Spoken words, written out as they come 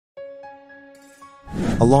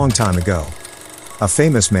A long time ago, a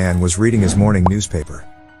famous man was reading his morning newspaper.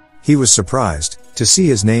 He was surprised to see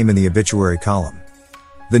his name in the obituary column.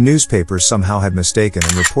 The newspapers somehow had mistaken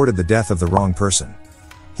and reported the death of the wrong person.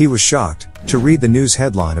 He was shocked to read the news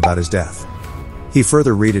headline about his death. He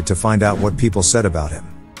further read it to find out what people said about him.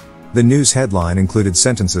 The news headline included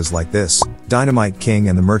sentences like this: "Dynamite King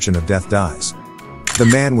and the Merchant of Death dies." The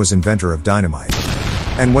man was inventor of dynamite.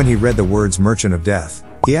 And when he read the words Merchant of Death,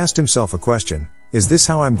 he asked himself a question: is this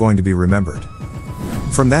how I'm going to be remembered?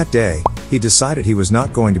 From that day, he decided he was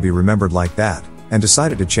not going to be remembered like that, and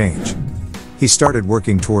decided to change. He started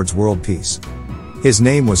working towards world peace. His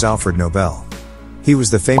name was Alfred Nobel. He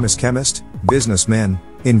was the famous chemist, businessman,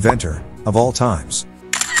 inventor, of all times.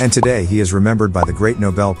 And today he is remembered by the Great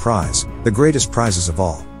Nobel Prize, the greatest prizes of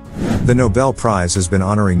all. The Nobel Prize has been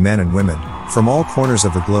honoring men and women from all corners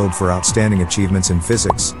of the globe for outstanding achievements in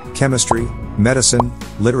physics, chemistry, medicine,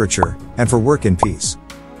 literature, and for work in peace.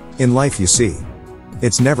 In life, you see,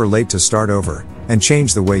 it's never late to start over and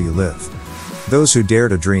change the way you live. Those who dare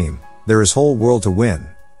to dream, there is whole world to win.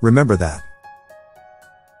 Remember that.